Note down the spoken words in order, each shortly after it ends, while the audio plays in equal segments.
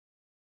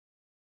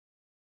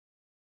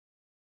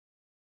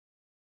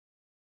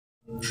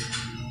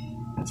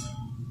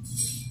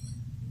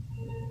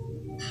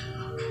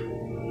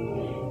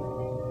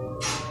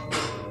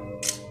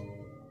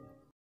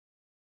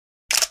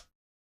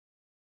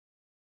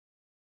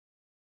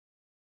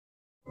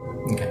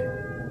Okay.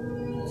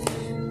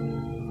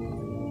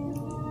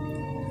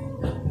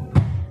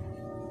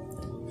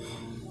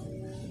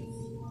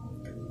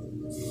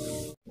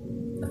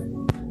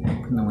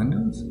 Open the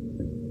windows.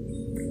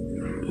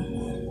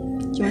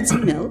 Do you want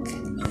some milk?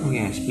 Oh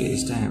yes,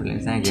 please, Emily.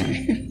 Thank you.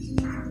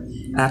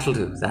 That'll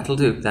do. That'll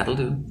do. That'll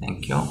do.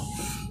 Thank you.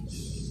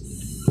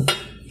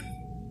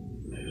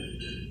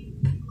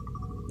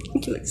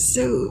 You look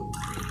so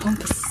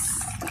pompous.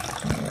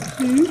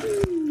 Cute.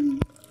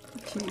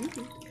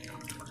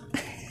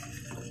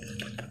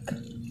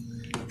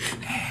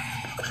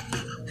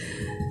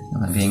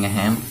 Am I being a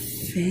ham?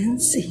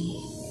 Fancy.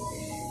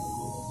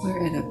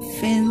 We're at a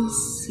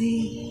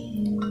fancy.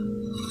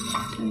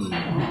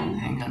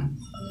 Hang on.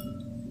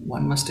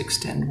 One must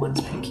extend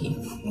one's pinky.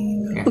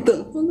 Here. Hold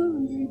on.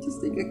 Let me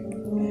just take a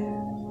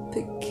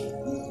pic.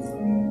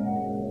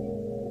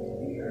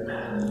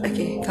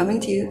 Okay, coming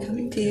to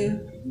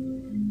you.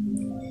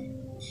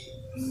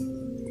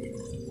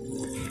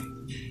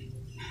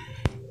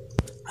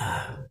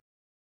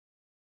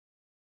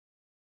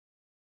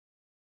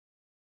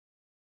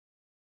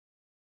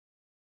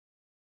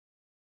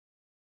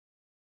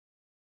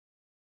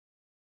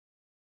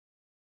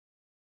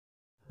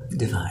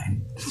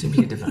 Divine.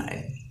 Simply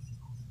divine.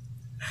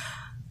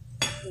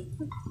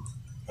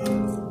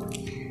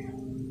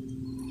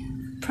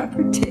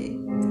 Proper tea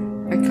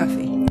or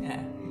coffee.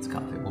 Yeah, it's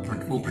coffee.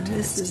 We'll pretend.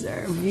 This is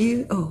our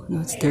view. Oh no,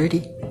 it's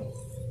dirty.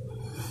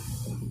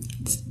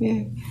 It's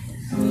weird.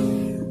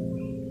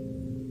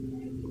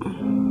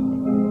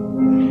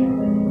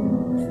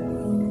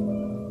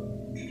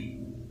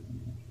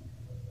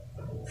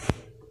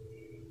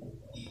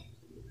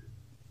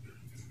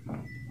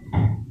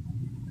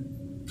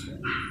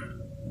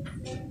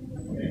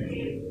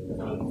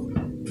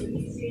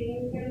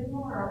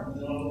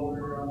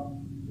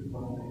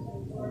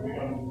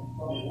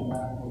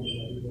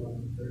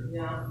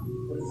 Yeah,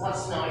 but it's not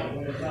snowing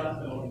when it's not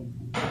snowing.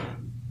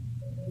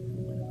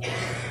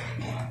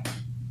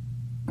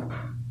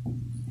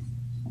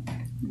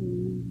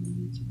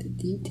 Look at the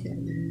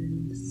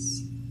details.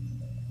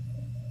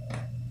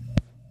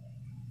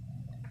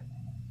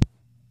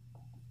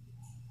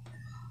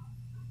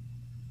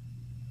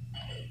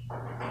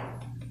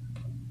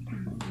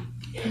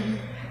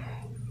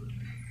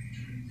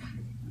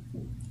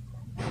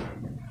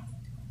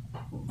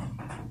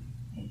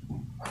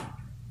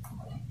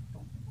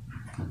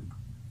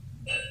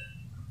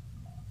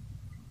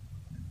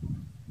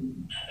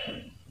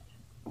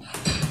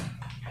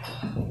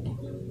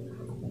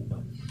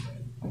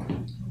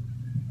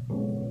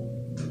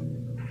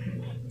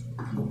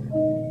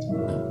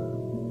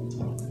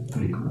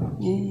 Pretty cool.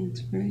 Yeah,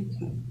 it's very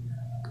cool.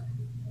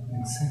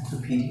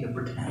 Encyclopedia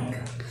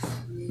Britannica.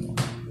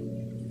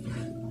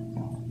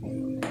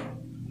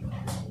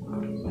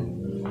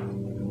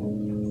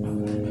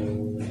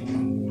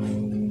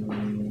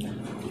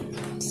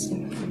 So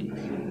pretty cool.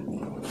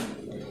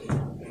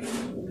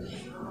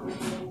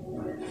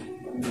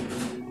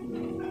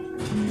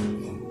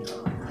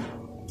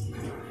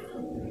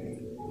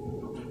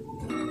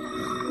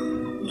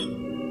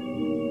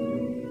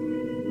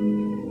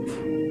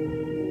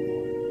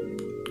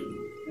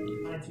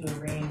 To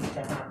arrange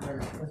to happen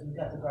because we've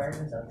got the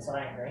gardens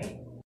outside, right?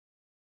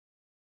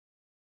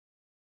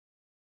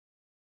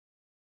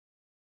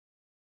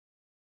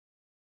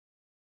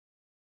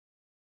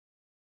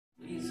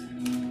 Please.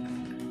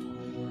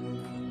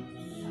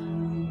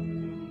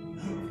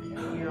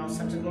 You're all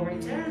set to go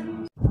right there.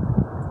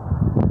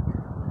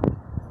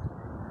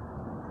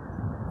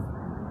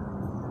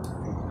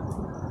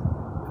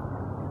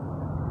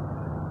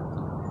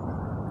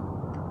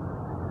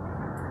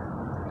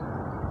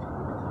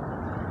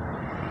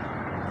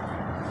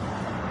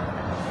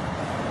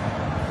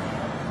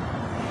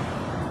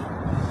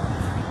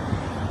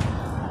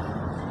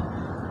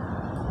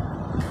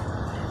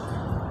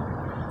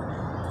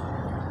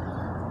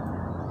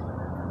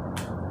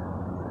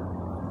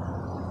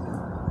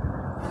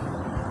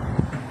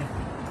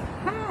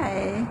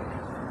 Hi.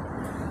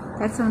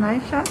 Got some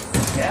nice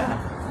shots?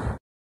 Yeah.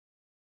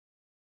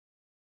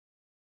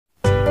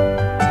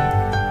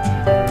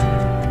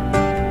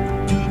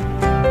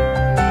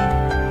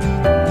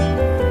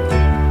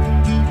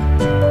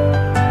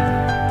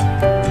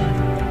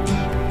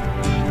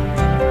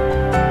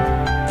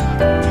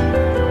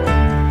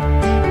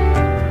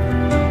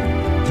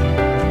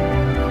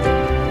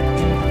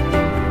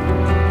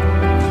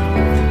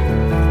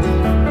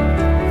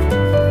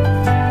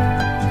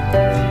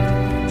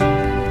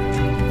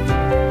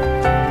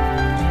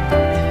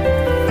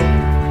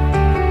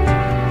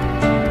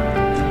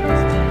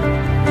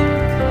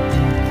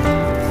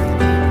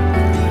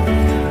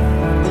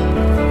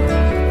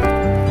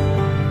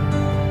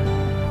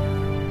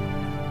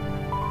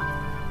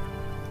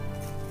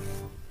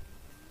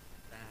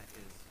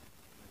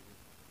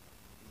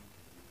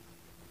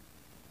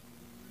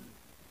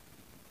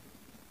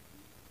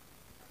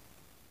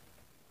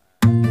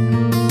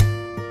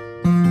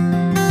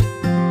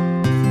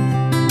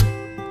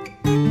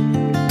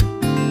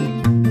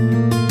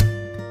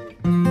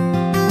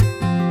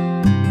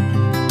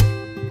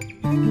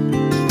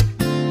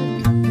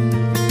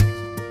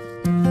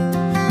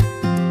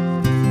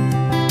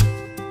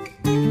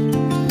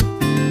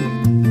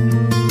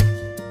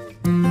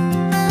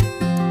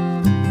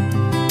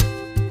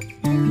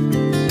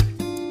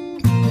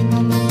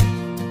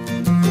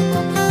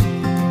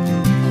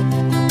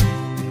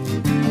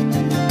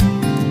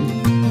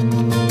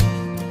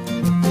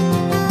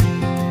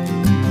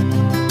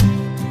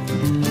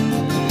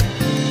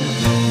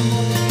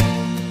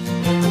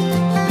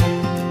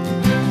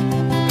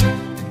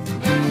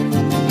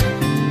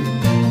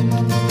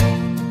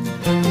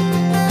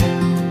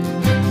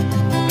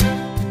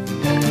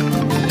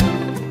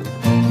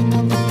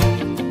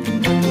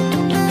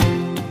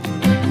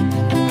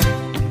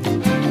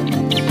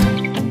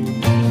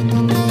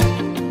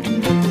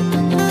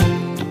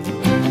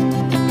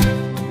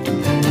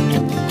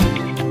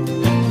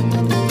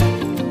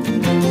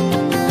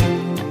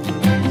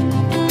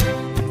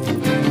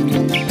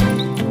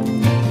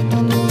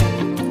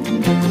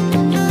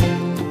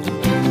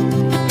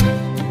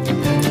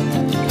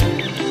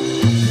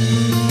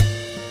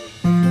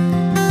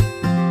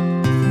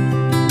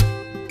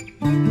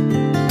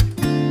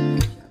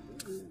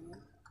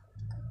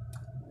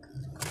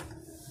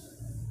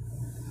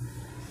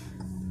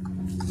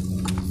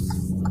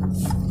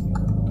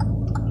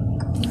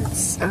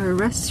 our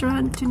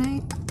restaurant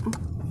tonight.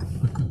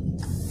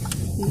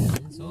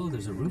 Oh,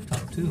 there's a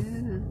rooftop too.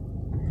 Yeah.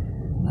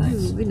 Nice.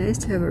 Ooh, it'd be nice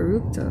to have a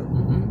rooftop.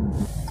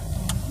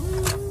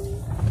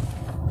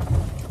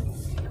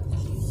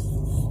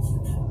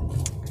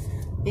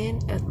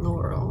 In at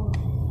Laurel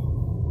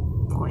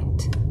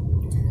Point.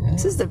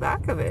 This is the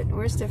back of it.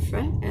 Where's the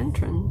front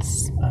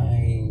entrance?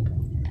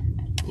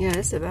 Yeah,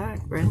 it's the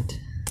back, Brent.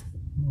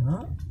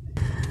 Oh,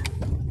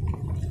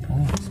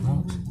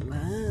 smokes.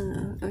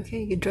 Wow.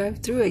 Okay, you can drive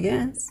through, I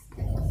guess.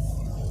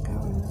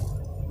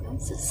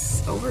 This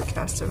is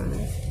overcast over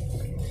there.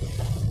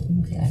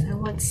 Okay. I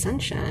want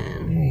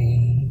sunshine.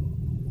 Hey.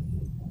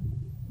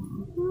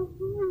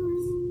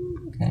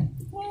 Okay.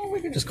 Well,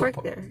 we could just go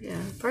Park there, yeah.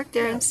 Park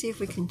there and see if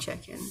we can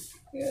check in.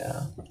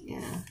 Yeah.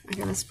 Yeah, we're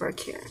gonna park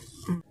here.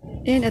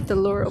 In at the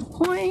Laurel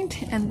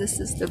Point, and this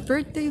is the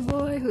birthday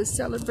boy who's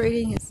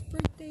celebrating his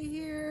birthday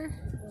here.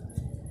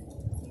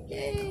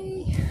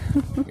 Yay!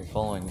 You're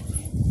following me.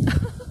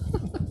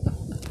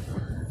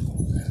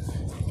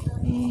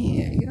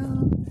 Here you go.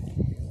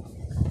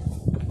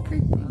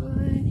 Birthday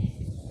boy.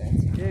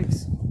 Fancy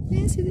jigs.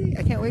 Fancy day.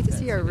 I can't wait to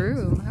see our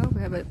room. I hope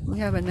we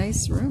have a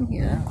nice room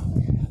here.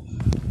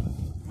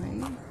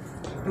 Right?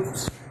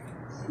 Oops.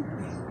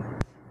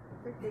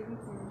 Birthday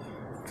weekend.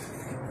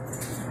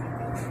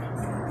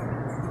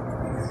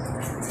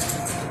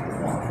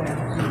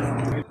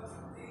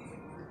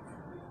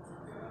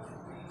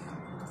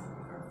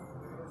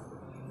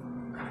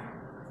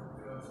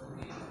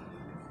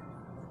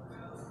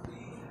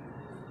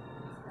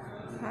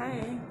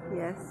 Hi.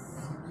 Yes.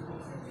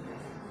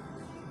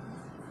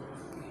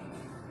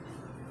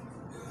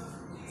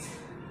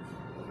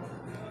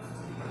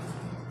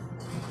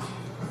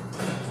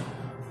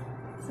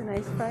 It's a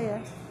nice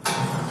fire.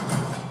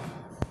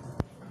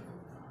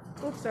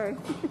 Oh, sorry.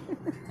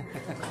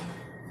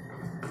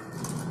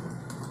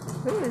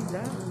 Who is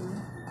that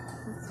one?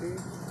 That's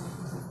weird.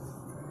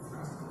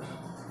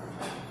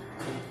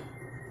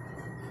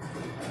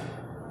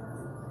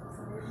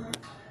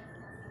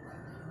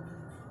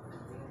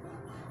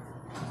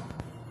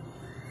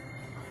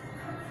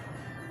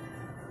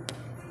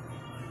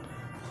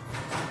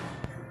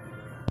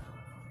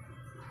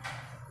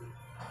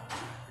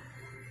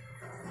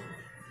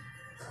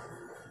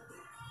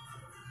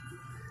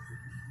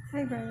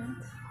 Hi, Brian.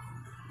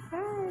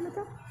 Hi, look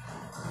up.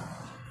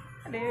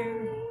 Hello.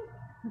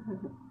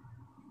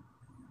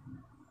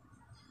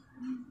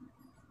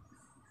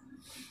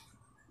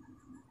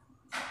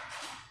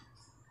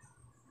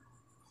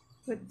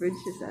 What bridge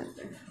is that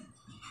there?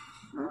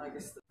 Oh, I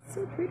guess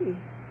so pretty.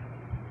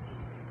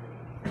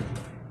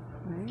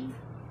 Right?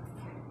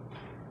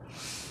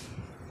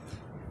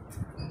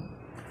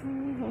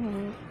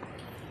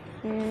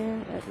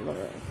 And at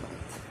Laurel Point.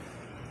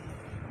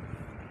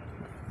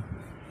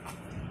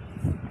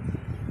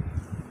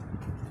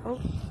 Oh.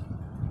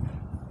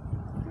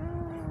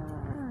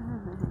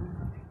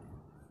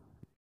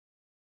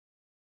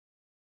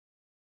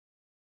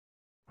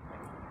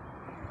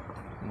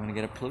 You want to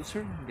get up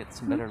closer and get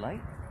some better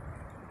light?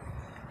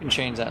 You can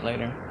change that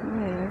later.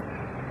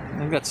 Yeah. I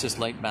think that's just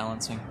light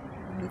balancing.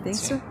 You think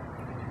Let's so? see.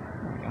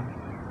 There we go.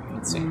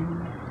 Let's see. There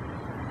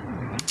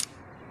we go.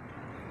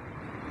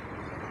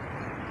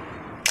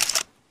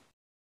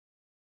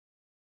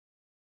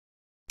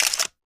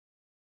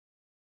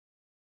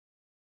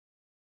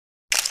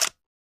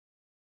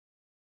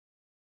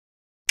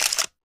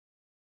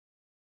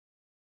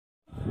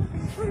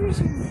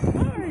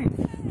 Hi,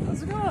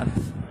 how's it going?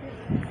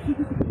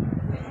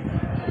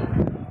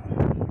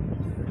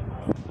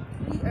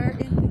 We are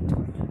in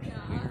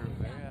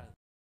Victoria.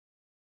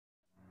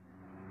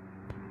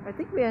 I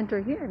think we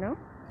enter here, no?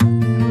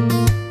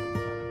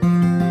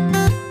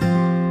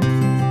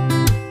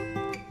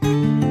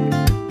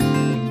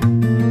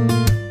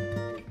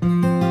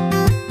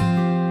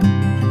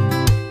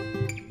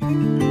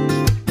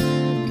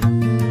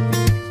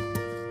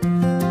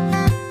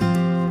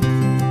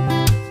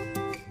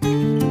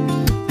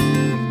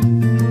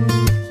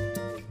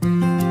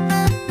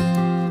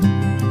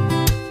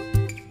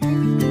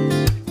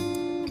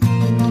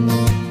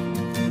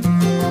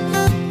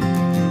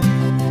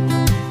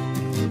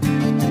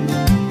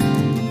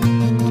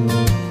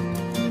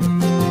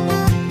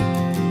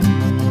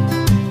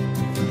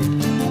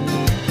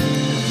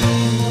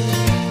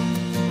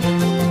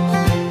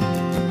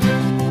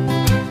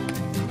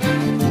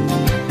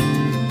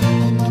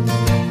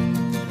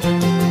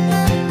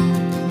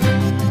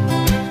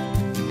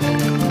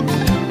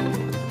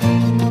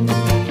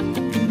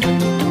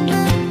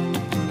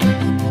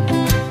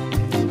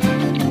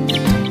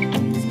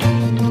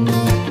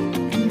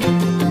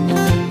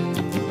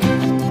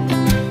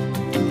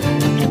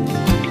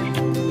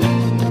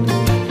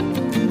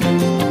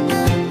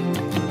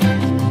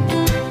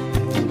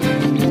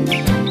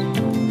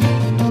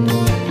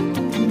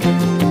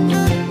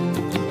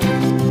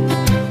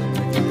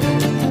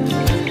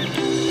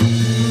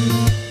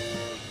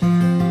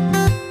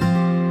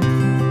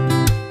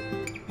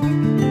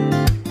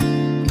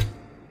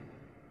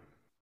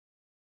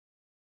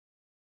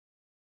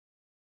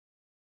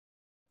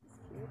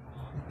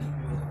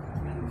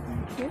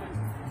 cute.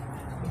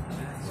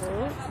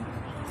 Oh,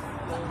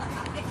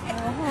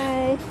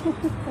 hi.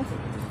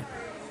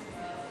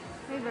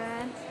 Hey,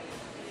 Brad.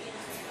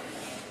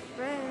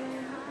 Brad,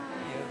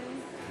 hi.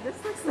 This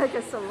looks like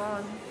a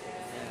salon.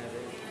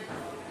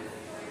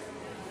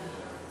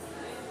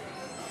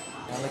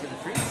 Wanna look at the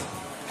trees?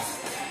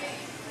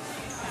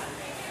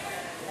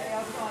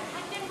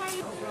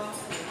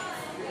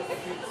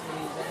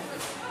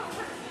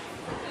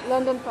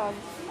 London Fog.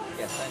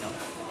 Yes, I know.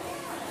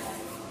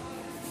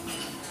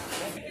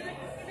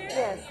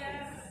 Yes.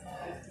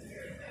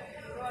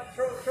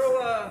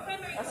 Throw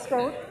A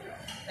scone?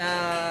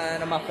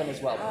 and a muffin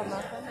as well. Oh,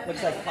 muffin.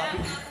 Looks like coffee.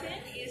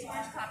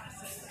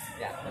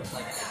 Yeah, looks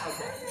like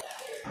okay.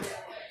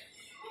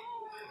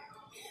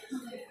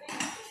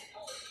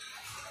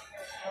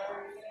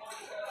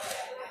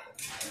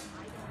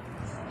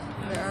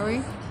 Where are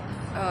we?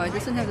 Oh, it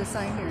doesn't have the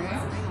sign here,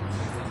 right?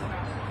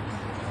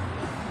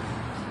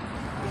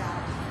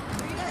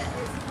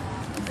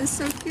 It's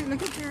so cute.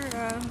 Look at your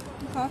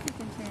coffee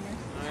container.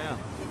 Oh yeah.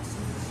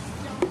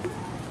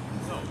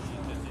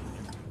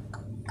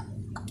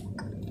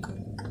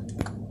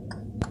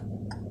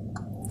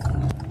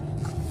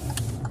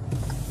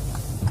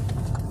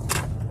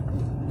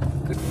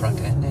 Good front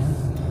end,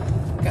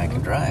 yeah. Guy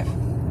can drive.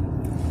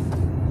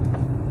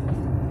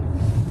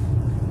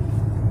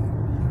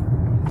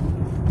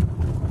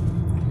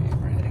 Okay,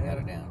 we're heading out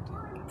of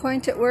downtown.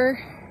 Point at where?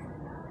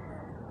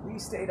 We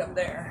stayed up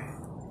there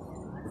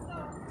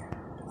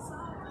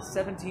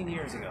 17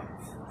 years ago.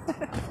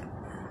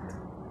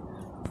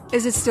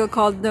 Is it still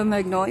called the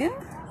Magnolia?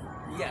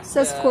 Yes. It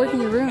says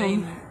Courtney Room.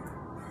 Main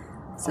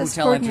It says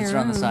hotel Courtney entrance are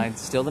on the Room. side.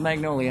 Still the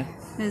Magnolia.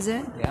 Is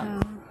it? Yeah.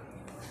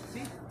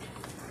 See?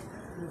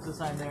 There's the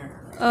sign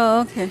there.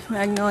 Oh, okay.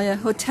 Magnolia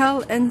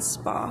Hotel and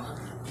Spa.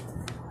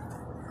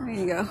 There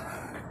you go.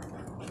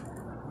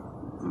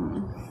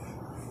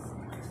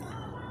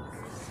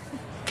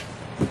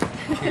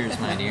 Cheers,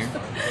 my dear.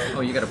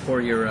 Oh, you gotta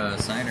pour your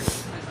cider.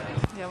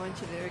 Yeah, I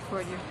want you to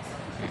record your.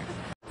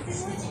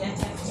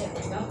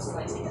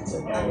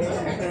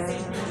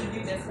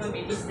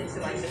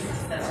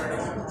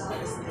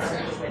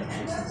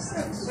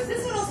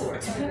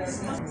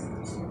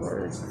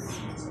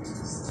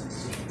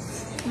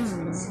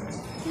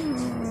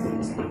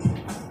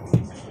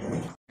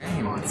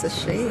 It's a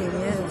shame,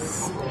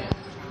 yes.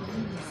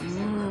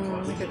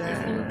 Look at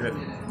that.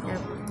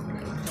 Yep.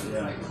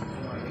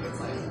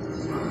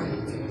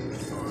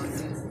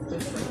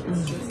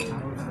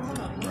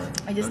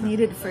 I just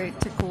needed for it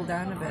to cool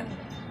down a bit.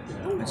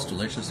 It's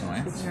delicious,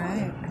 right?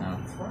 Right. Oh.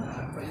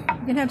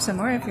 You can have some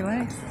more if you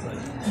like.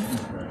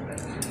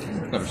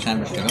 Got a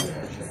sandwich to go.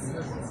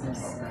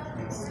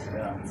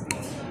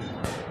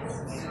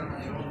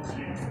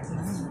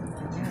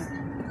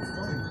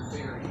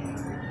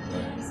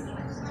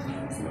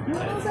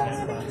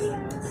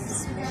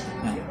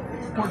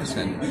 Pour this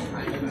in.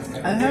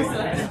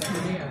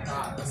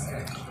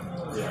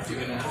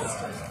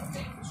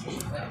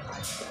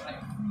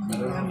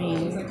 Yummy.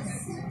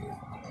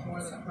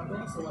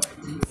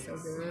 So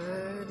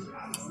good.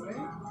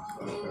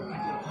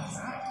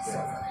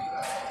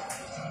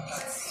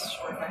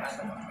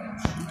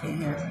 Okay,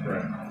 here.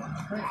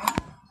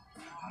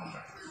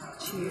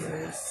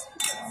 Cheers.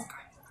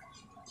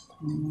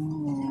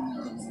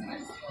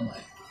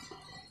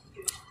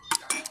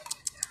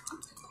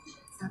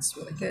 That's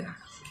really good.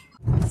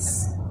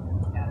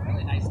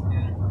 Really nice.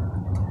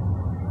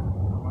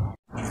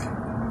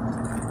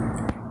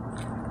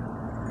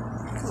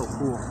 So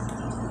cool.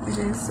 It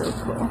is so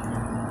cool.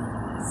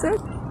 So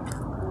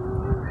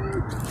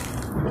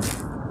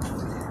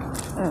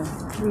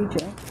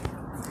reject.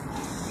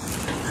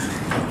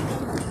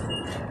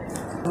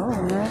 Oh,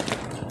 that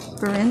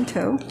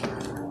Barento.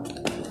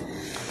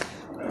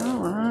 Oh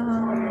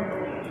wow.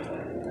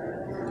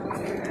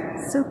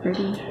 So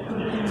pretty.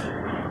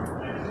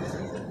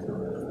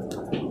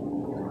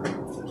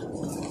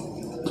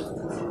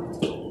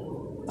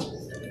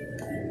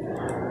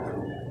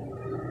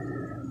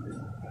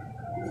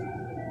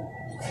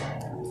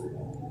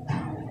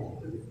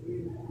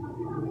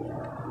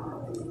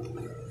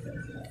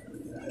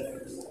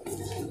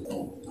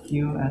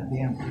 You at the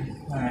end.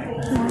 Alright.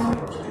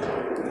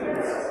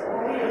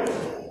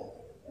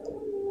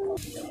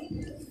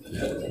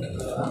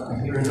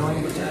 You're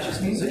enjoying pretentious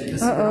music. This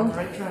is on the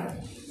right track.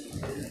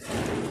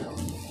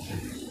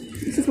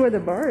 This is where the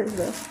bar is,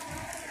 though.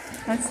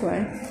 That's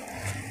why.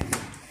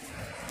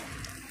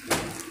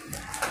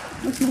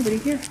 There's nobody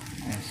here.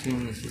 I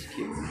assume this is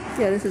cute.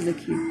 Yeah, this is a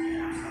cute.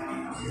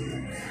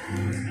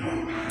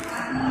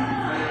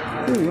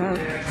 Oh wow.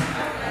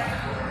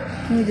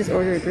 Can we just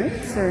order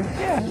drinks or?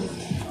 Yeah.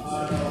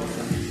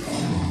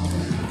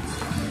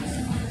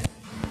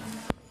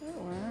 Oh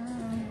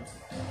wow.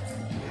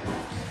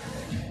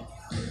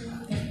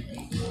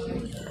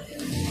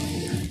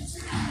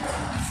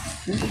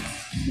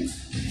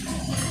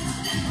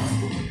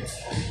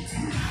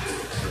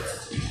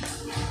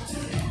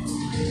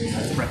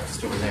 That's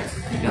breakfast over there.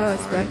 Oh,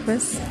 it's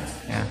breakfast.